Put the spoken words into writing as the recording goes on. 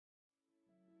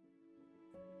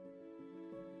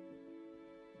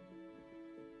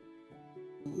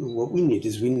what we need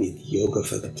is we need yoga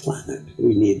for the planet.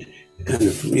 We need kind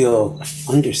of real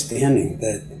understanding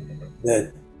that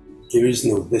there is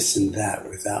no this and that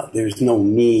without, there's no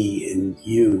me and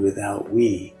you without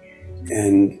we.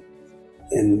 And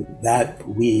that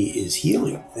we is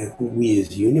healing, that we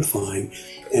is unifying.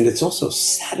 And it's also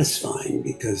satisfying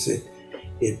because it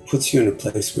puts you in a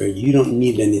place where you don't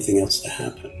need anything else to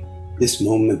happen. This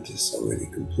moment is already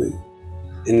complete.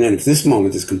 And then if this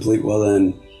moment is complete, well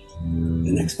then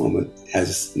the next moment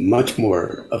has much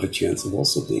more of a chance of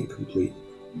also being complete.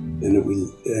 And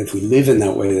if we live in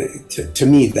that way, to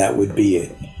me, that would be a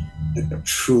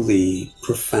truly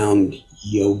profound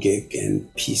yogic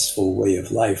and peaceful way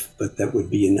of life, but that would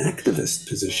be an activist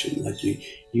position. Like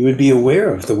you would be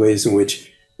aware of the ways in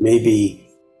which maybe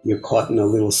you're caught in a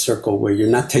little circle where you're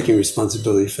not taking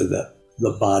responsibility for the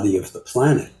body of the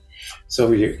planet.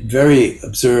 So you're very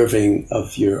observing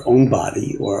of your own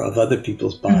body or of other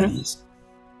people's bodies,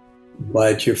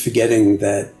 but you're forgetting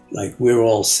that like we're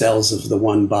all cells of the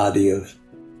one body of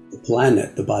the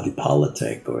planet, the body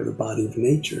politic or the body of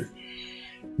nature.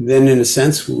 Then in a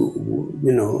sense,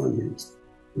 we're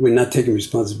not taking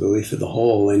responsibility for the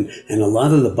whole, and a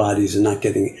lot of the bodies are not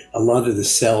getting, a lot of the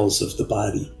cells of the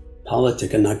body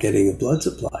politic are not getting a blood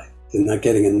supply. They're not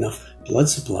getting enough blood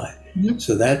supply.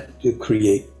 So that could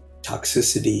create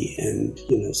toxicity and,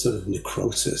 sort of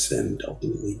necrosis and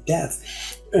ultimately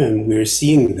death. And we're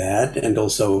seeing that. And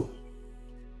also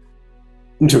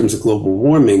in terms of global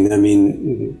warming, I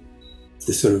mean,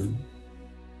 the sort of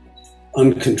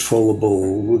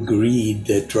uncontrollable greed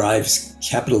that drives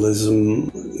capitalism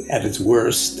at its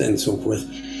worst and so forth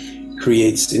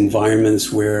creates environments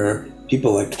where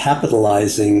people are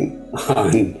capitalizing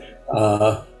on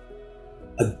a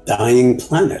dying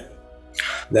planet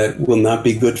that will not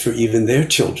be good for even their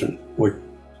children or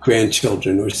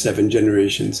grandchildren or 7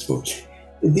 generations.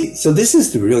 So this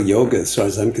is the real yoga as far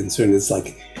as I'm concerned. It's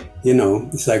like,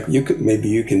 it's like you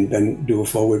can do a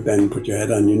forward bend, put your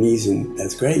head on your knees, and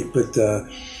that's great. But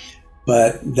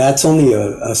that's only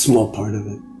a small part of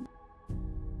it.